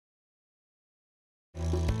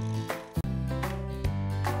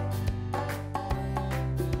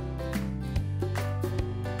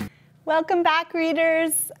Welcome back,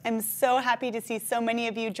 readers. I'm so happy to see so many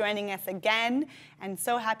of you joining us again, and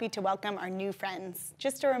so happy to welcome our new friends.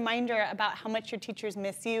 Just a reminder about how much your teachers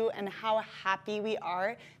miss you and how happy we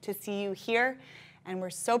are to see you here. And we're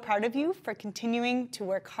so proud of you for continuing to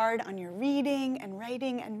work hard on your reading and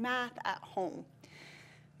writing and math at home.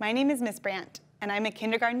 My name is Miss Brandt, and I'm a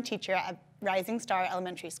kindergarten teacher at Rising Star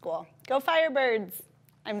Elementary School. Go Firebirds!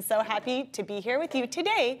 I'm so happy to be here with you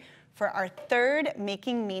today for our third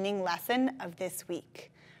Making Meaning lesson of this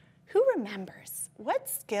week. Who remembers? What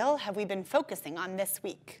skill have we been focusing on this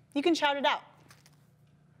week? You can shout it out.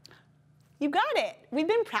 You got it. We've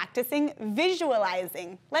been practicing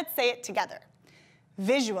visualizing. Let's say it together.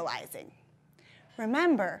 Visualizing.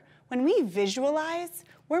 Remember, when we visualize,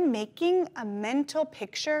 we're making a mental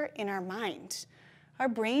picture in our mind. Our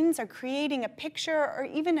brains are creating a picture or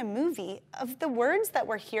even a movie of the words that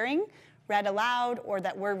we're hearing read aloud or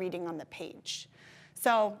that we're reading on the page.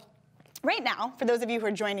 So right now, for those of you who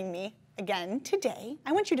are joining me again today,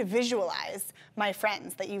 I want you to visualize my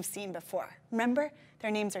friends that you've seen before. Remember,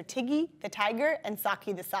 their names are Tiggy the tiger and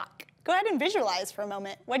Socky the sock. Go ahead and visualize for a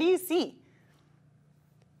moment. What do you see?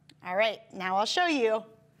 All right, now I'll show you.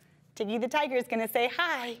 Tiggy the tiger is going to say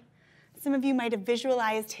hi. Some of you might have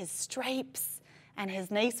visualized his stripes and his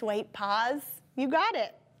nice white paws. You got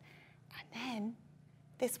it. And then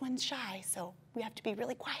this one's shy, so we have to be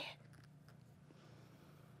really quiet.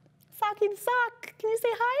 Socky the sock, can you say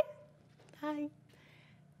hi? Hi.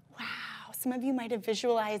 Wow, some of you might have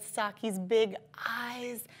visualized Socky's big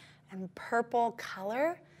eyes and purple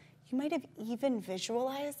color. You might have even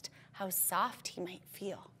visualized how soft he might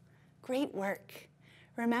feel. Great work.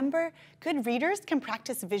 Remember, good readers can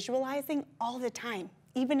practice visualizing all the time,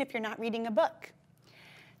 even if you're not reading a book.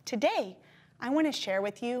 Today, I want to share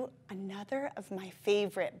with you another of my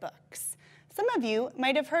favorite books. Some of you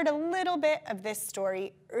might have heard a little bit of this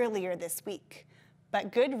story earlier this week,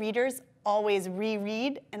 but good readers always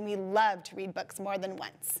reread, and we love to read books more than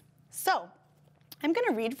once. So, I'm going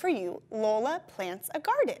to read for you Lola Plants a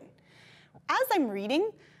Garden. As I'm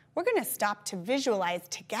reading, we're going to stop to visualize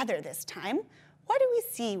together this time. What do we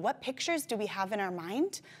see? What pictures do we have in our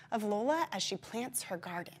mind of Lola as she plants her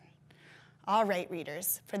garden? All right,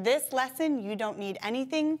 readers, for this lesson, you don't need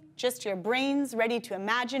anything, just your brains ready to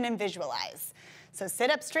imagine and visualize. So sit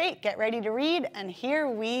up straight, get ready to read, and here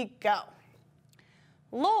we go.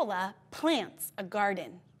 Lola Plants a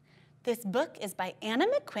Garden. This book is by Anna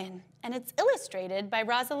McQuinn, and it's illustrated by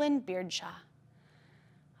Rosalind Beardshaw.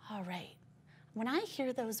 All right, when I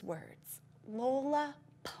hear those words, Lola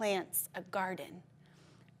plants a garden,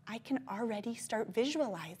 I can already start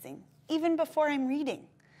visualizing, even before I'm reading.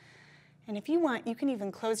 And if you want, you can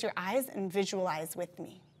even close your eyes and visualize with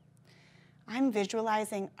me. I'm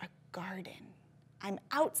visualizing a garden. I'm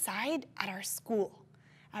outside at our school.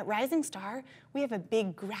 At Rising Star, we have a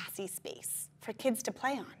big grassy space for kids to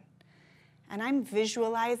play on. And I'm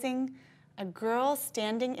visualizing a girl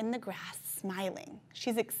standing in the grass, smiling.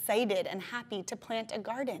 She's excited and happy to plant a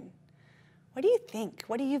garden. What do you think?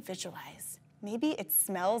 What do you visualize? Maybe it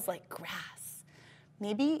smells like grass.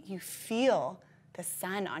 Maybe you feel the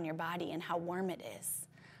sun on your body and how warm it is.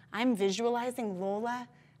 I'm visualizing Lola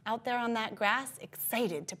out there on that grass,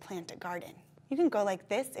 excited to plant a garden. You can go like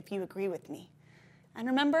this if you agree with me. And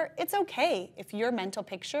remember, it's okay if your mental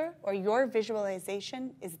picture or your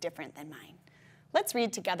visualization is different than mine. Let's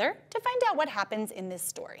read together to find out what happens in this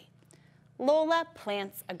story. Lola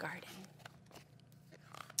plants a garden.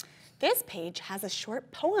 This page has a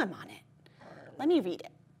short poem on it. Let me read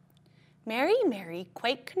it. Mary, Mary,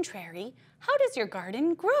 quite contrary, how does your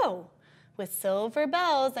garden grow? With silver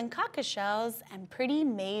bells and cockleshells and pretty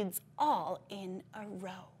maids all in a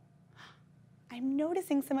row. I'm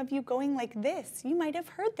noticing some of you going like this. You might have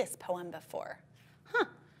heard this poem before.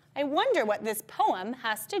 I wonder what this poem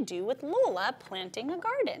has to do with Lola planting a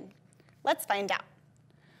garden. Let's find out.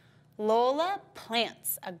 Lola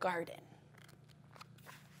plants a garden.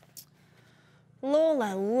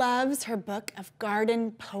 Lola loves her book of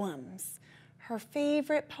garden poems. Her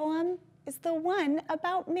favorite poem is the one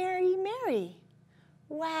about Mary, Mary.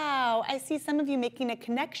 Wow, I see some of you making a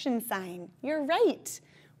connection sign. You're right.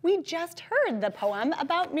 We just heard the poem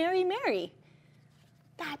about Mary, Mary.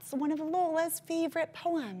 That's one of Lola's favorite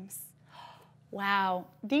poems. Wow,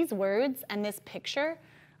 these words and this picture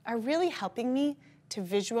are really helping me to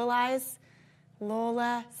visualize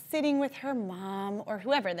Lola sitting with her mom, or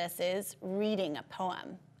whoever this is, reading a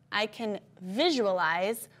poem. I can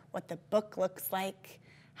visualize what the book looks like,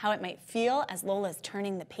 how it might feel as Lola's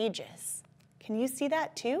turning the pages. Can you see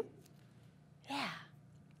that too? Yeah,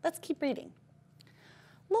 let's keep reading.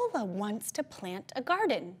 Lola wants to plant a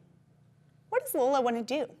garden. What does Lola want to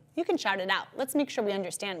do? You can shout it out. Let's make sure we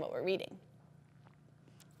understand what we're reading.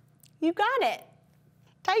 You got it.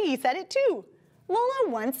 Tiggy said it too. Lola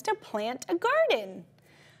wants to plant a garden.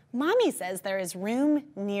 Mommy says there is room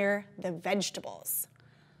near the vegetables.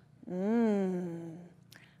 I'm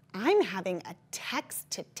having a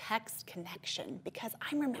text-to-text connection because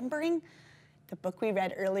I'm remembering the book we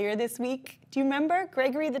read earlier this week. Do you remember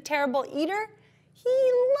Gregory the Terrible Eater?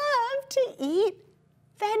 He loved to eat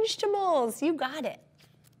vegetables. You got it.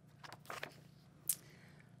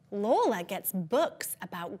 Lola gets books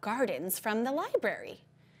about gardens from the library.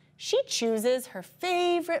 She chooses her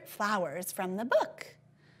favorite flowers from the book.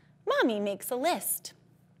 Mommy makes a list.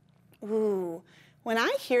 Ooh, when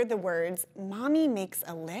I hear the words, Mommy makes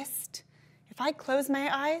a list, if I close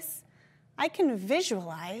my eyes, I can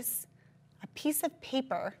visualize a piece of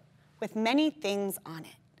paper with many things on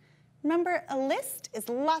it. Remember, a list is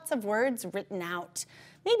lots of words written out.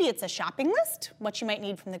 Maybe it's a shopping list, what you might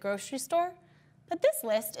need from the grocery store, but this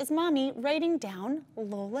list is Mommy writing down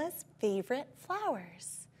Lola's favorite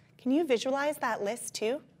flowers. Can you visualize that list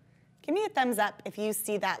too? Give me a thumbs up if you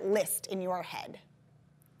see that list in your head.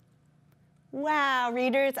 Wow,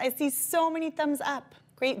 readers, I see so many thumbs up.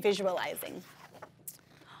 Great visualizing.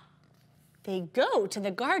 They go to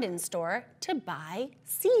the garden store to buy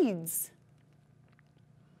seeds.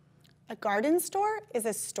 A garden store is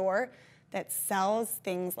a store that sells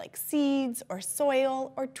things like seeds or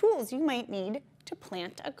soil or tools you might need to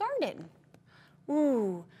plant a garden.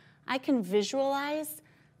 Ooh, I can visualize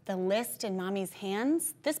the list in Mommy's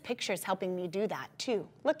hands. This picture is helping me do that too.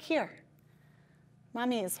 Look here.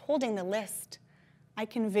 Mommy is holding the list. I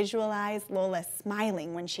can visualize Lola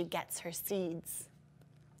smiling when she gets her seeds.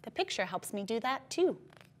 The picture helps me do that too.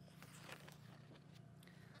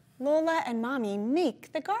 Lola and Mommy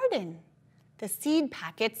make the garden. The seed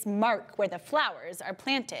packets mark where the flowers are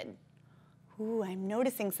planted. Ooh, I'm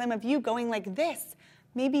noticing some of you going like this.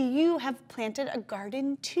 Maybe you have planted a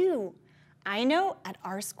garden too. I know at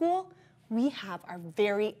our school, we have our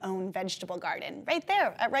very own vegetable garden right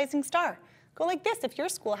there at Rising Star. Go like this if your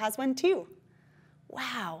school has one too.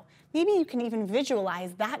 Wow, maybe you can even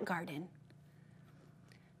visualize that garden.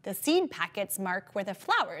 The seed packets mark where the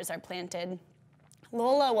flowers are planted.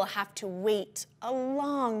 Lola will have to wait a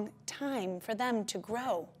long time for them to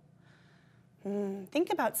grow.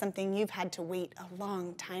 Think about something you've had to wait a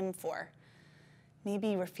long time for. Maybe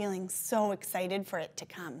you were feeling so excited for it to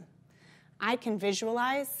come. I can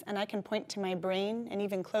visualize, and I can point to my brain and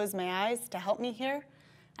even close my eyes to help me here.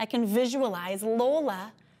 I can visualize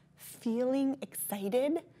Lola feeling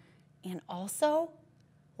excited and also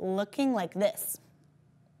looking like this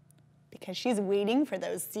because she's waiting for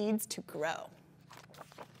those seeds to grow.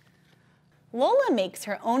 Lola makes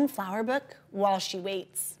her own flower book while she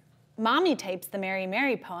waits. Mommy types the Mary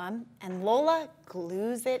Mary poem, and Lola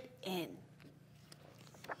glues it in.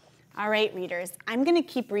 All right, readers, I'm going to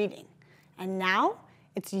keep reading. And now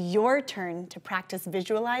it's your turn to practice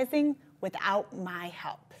visualizing without my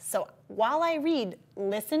help. So while I read,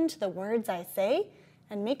 listen to the words I say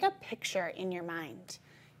and make a picture in your mind.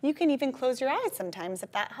 You can even close your eyes sometimes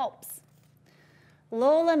if that helps.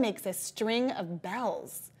 Lola makes a string of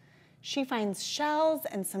bells. She finds shells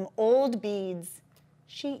and some old beads.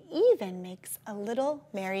 She even makes a little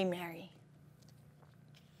Mary Mary.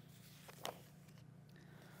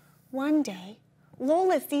 One day,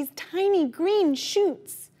 Lola sees tiny green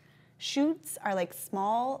shoots. Shoots are like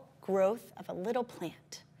small growth of a little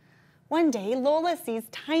plant. One day, Lola sees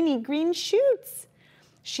tiny green shoots.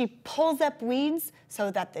 She pulls up weeds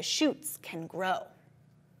so that the shoots can grow.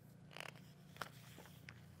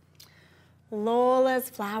 Lola's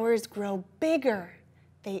flowers grow bigger.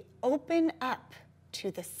 They open up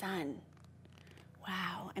to the sun.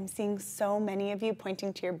 Wow, I'm seeing so many of you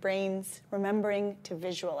pointing to your brains, remembering to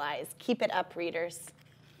visualize. Keep it up, readers.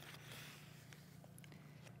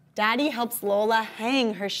 Daddy helps Lola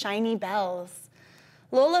hang her shiny bells.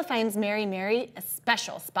 Lola finds Mary Mary a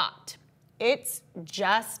special spot. It's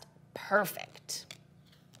just perfect.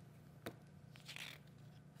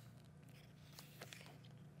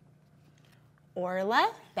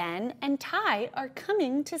 Orla, Ben, and Ty are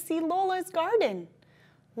coming to see Lola's garden.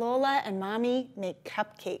 Lola and Mommy make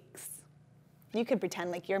cupcakes. You could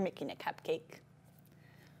pretend like you're making a cupcake.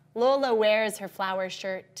 Lola wears her flower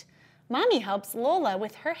shirt. Mommy helps Lola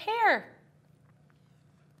with her hair.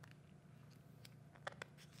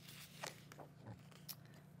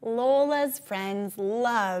 Lola's friends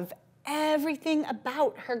love everything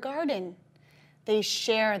about her garden. They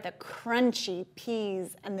share the crunchy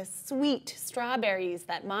peas and the sweet strawberries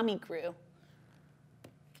that Mommy grew.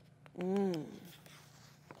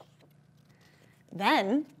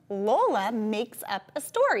 Then Lola makes up a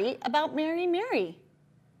story about Mary Mary.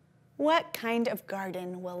 What kind of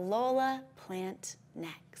garden will Lola plant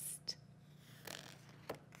next?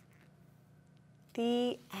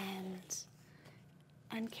 The end.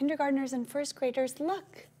 And kindergartners and first graders,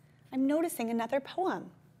 look, I'm noticing another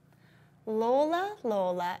poem. Lola,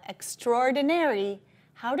 Lola, extraordinary,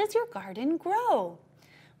 how does your garden grow?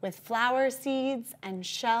 With flower seeds and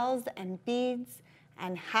shells and beads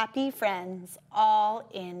and happy friends all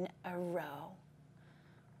in a row.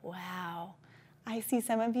 Wow, I see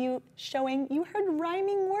some of you showing you heard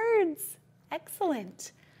rhyming words.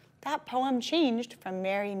 Excellent. That poem changed from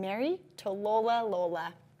Mary Mary to Lola,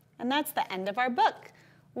 Lola. And that's the end of our book.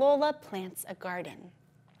 Lola plants a garden.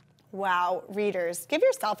 Wow, readers, give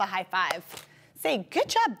yourself a high five. Say, good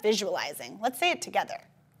job visualizing. Let's say it together.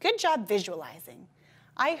 Good job visualizing.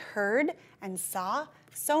 I heard and saw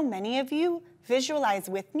so many of you visualize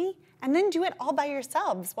with me and then do it all by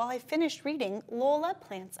yourselves while I finished reading Lola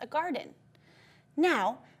Plants a Garden.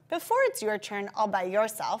 Now, before it's your turn all by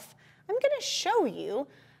yourself, I'm going to show you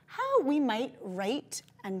how we might write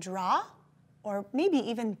and draw, or maybe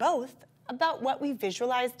even both, about what we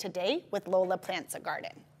visualized today with Lola Plants a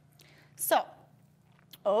Garden. So,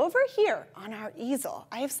 over here on our easel,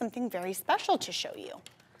 I have something very special to show you.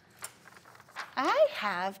 I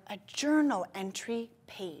have a journal entry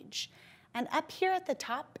page, and up here at the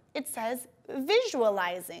top, it says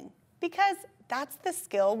visualizing, because that's the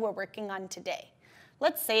skill we're working on today.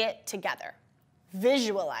 Let's say it together.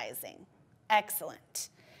 Visualizing. Excellent.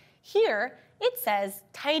 Here, it says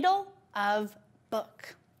title of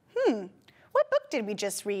book. What book did we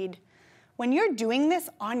just read? When you're doing this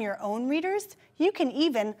on your own, readers, you can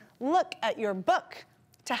even look at your book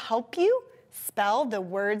to help you spell the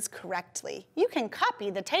words correctly. You can copy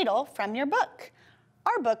the title from your book.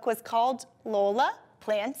 Our book was called Lola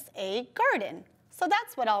Plants a Garden. So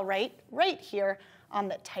that's what I'll write right here on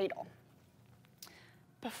the title.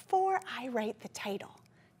 Before I write the title,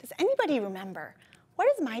 does anybody remember, what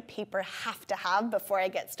does my paper have to have before I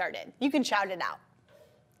get started? You can shout it out.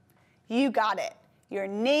 You got it. Your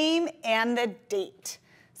name and the date.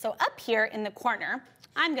 So up here in the corner,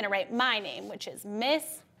 I'm going to write my name, which is Miss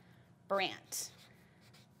Brandt.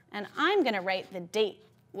 And I'm going to write the date,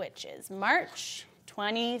 which is March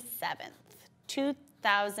 27th,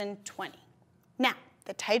 2020. Now,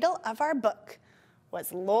 the title of our book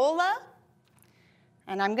was Lola.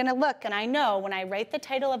 And I'm going to look, and I know when I write the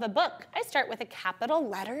title of a book, I start with a capital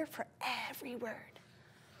letter for every word.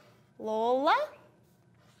 Lola.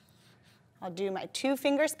 I'll do my 2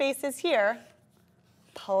 finger spaces here.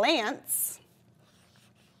 Plants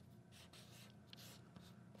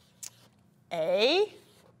a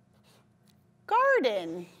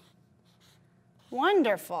garden.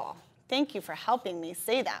 Wonderful. Thank you for helping me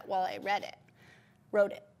say that while I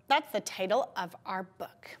wrote it. That's the title of our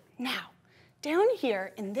book. Now, down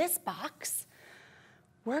here in this box,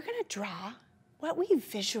 we're going to draw what we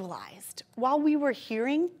visualized while we were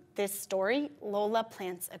hearing this story, Lola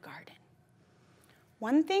Plants a Garden.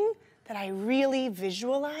 One thing that I really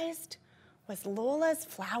visualized was Lola's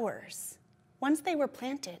flowers. Once they were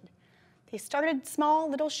planted, they started small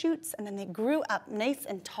little shoots and then they grew up nice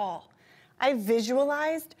and tall. I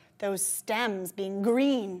visualized those stems being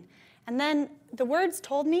green, and then the words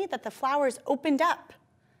told me that the flowers opened up.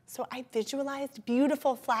 So I visualized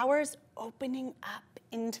beautiful flowers opening up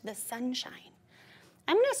into the sunshine.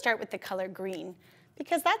 I'm going to start with the color green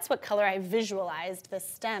because that's what color I visualized the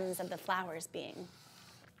stems of the flowers being.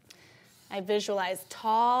 I visualized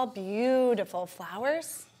tall, beautiful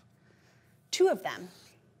flowers, 2 of them,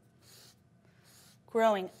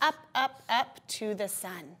 growing up, up, up to the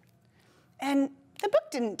sun. And the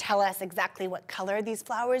book didn't tell us exactly what color these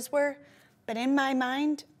flowers were, but in my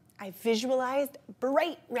mind, I visualized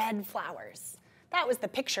bright red flowers. That was the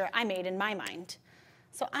picture I made in my mind.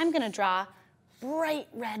 So I'm going to draw bright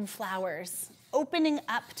red flowers opening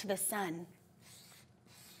up to the sun.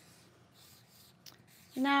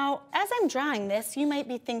 Now, as I'm drawing this, you might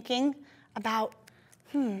be thinking about,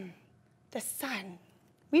 the sun.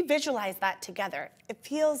 We visualize that together. It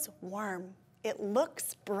feels warm. It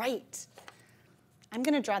looks bright. I'm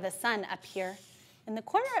going to draw the sun up here in the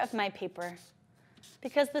corner of my paper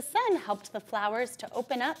because the sun helped the flowers to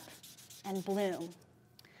open up and bloom.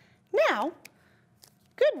 Now,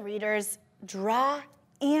 good readers draw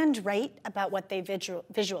and write about what they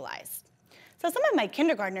visualized. So some of my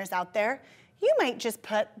kindergartners out there, you might just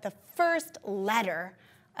put the first letter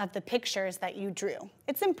of the pictures that you drew.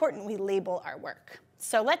 It's important we label our work.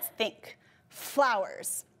 So let's think.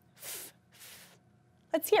 Flowers.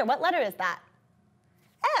 Let's hear, what letter is that?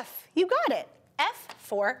 F, you got it. F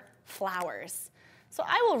for flowers. So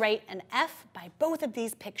I will write an F by both of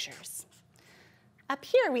these pictures. Up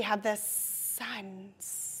here we have the sun.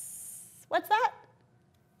 What's that?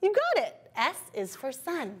 You got it. S is for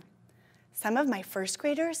sun. Some of my first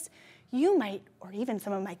graders, you might, or even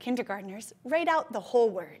some of my kindergartners, write out the whole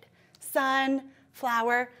word. Sun,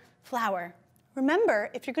 flower, flower. Remember,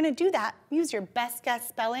 if you're going to do that, use your best guess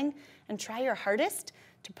spelling and try your hardest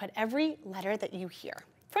to put every letter that you hear.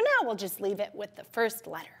 For now, we'll just leave it with the first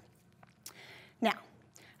letter. Now,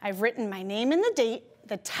 I've written my name and the date,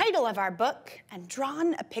 the title of our book, and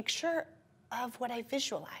drawn a picture of what I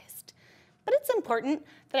visualized. But it's important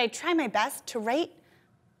that I try my best to write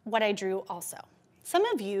what I drew also. Some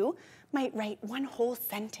of you might write one whole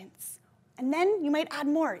sentence, and then you might add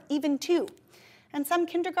more, even two. And some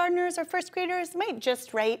kindergartners or first graders might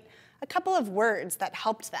just write a couple of words that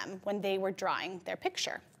helped them when they were drawing their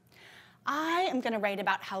picture. I am going to write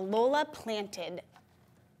about how Lola planted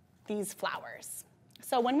these flowers.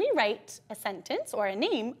 So when we write a sentence or a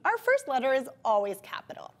name, our first letter is always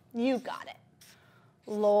capital. You got it.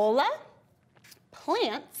 Lola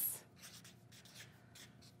plants.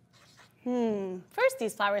 First,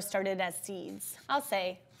 these flowers started as seeds. I'll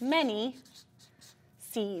say many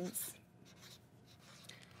seeds.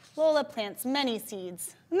 Lola plants many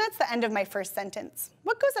seeds. And that's the end of my first sentence.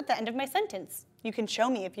 What goes at the end of my sentence? You can show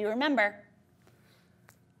me if you remember.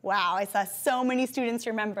 Wow, I saw so many students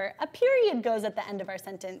remember. A period goes at the end of our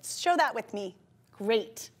sentence. Show that with me.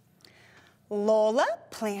 Great. Lola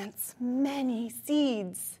plants many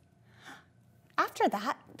seeds. After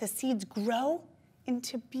that, the seeds grow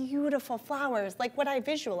into beautiful flowers, like what I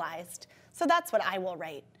visualized. So that's what I will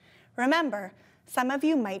write. Remember, some of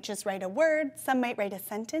you might just write a word, some might write a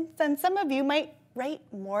sentence, and some of you might write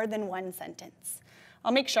more than one sentence.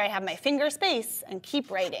 I'll make sure I have my finger space and keep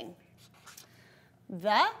writing.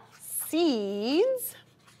 The seeds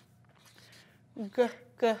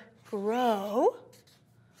grow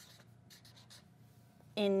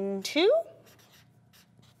into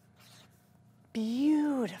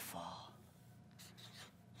beautiful,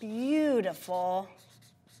 beautiful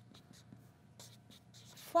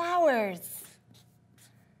flowers.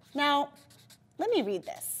 Now, let me read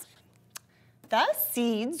this. The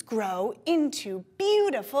seeds grow into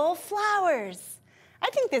beautiful flowers. I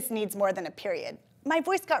think this needs more than a period. My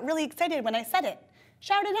voice got really excited when I said it.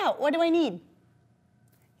 Shout it out. What do I need?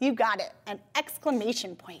 You got it, an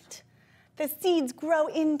exclamation point. The seeds grow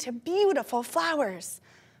into beautiful flowers.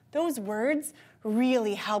 Those words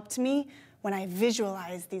really helped me when I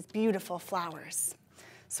visualized these beautiful flowers.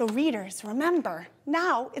 So readers, remember,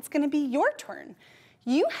 now it's going to be your turn.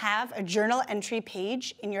 You have a journal entry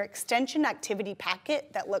page in your extension activity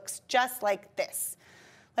packet that looks just like this.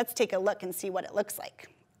 Let's take a look and see what it looks like.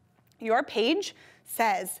 Your page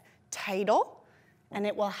says title, and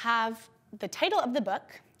it will have the title of the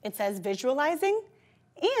book. It says visualizing,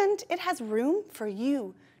 and it has room for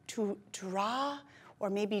you to draw or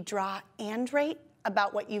maybe draw and write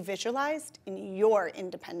about what you visualized in your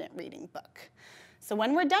independent reading book. So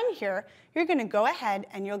when we're done here, you're going to go ahead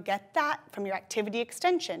and you'll get that from your activity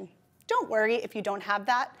extension. Don't worry if you don't have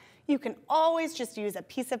that. You can always just use a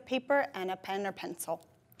piece of paper and a pen or pencil.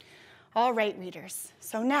 All right, readers,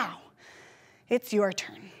 so now it's your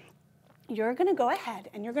turn. You're going to go ahead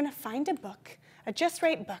and you're going to find a book, a Just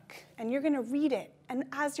Right book, and you're going to read it. And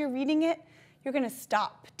as you're reading it, you're going to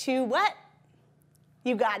stop to what?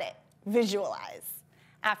 You got it, visualize.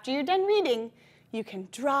 After you're done reading, you can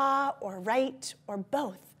draw or write or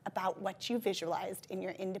both about what you visualized in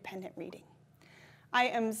your independent reading. I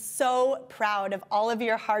am so proud of all of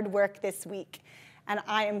your hard work this week, and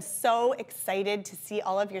I am so excited to see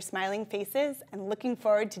all of your smiling faces and looking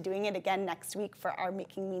forward to doing it again next week for our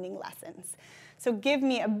Making Meaning lessons. So give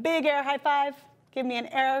me a big air high five, give me an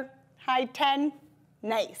air high 10,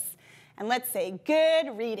 nice. And let's say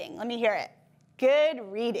good reading. Let me hear it. Good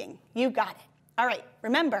reading. You got it. All right,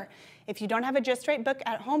 remember, if you don't have a Just Right book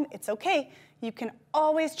at home, it's okay. You can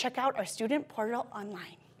always check out our student portal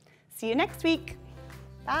online. See you next week.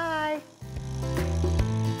 Bye.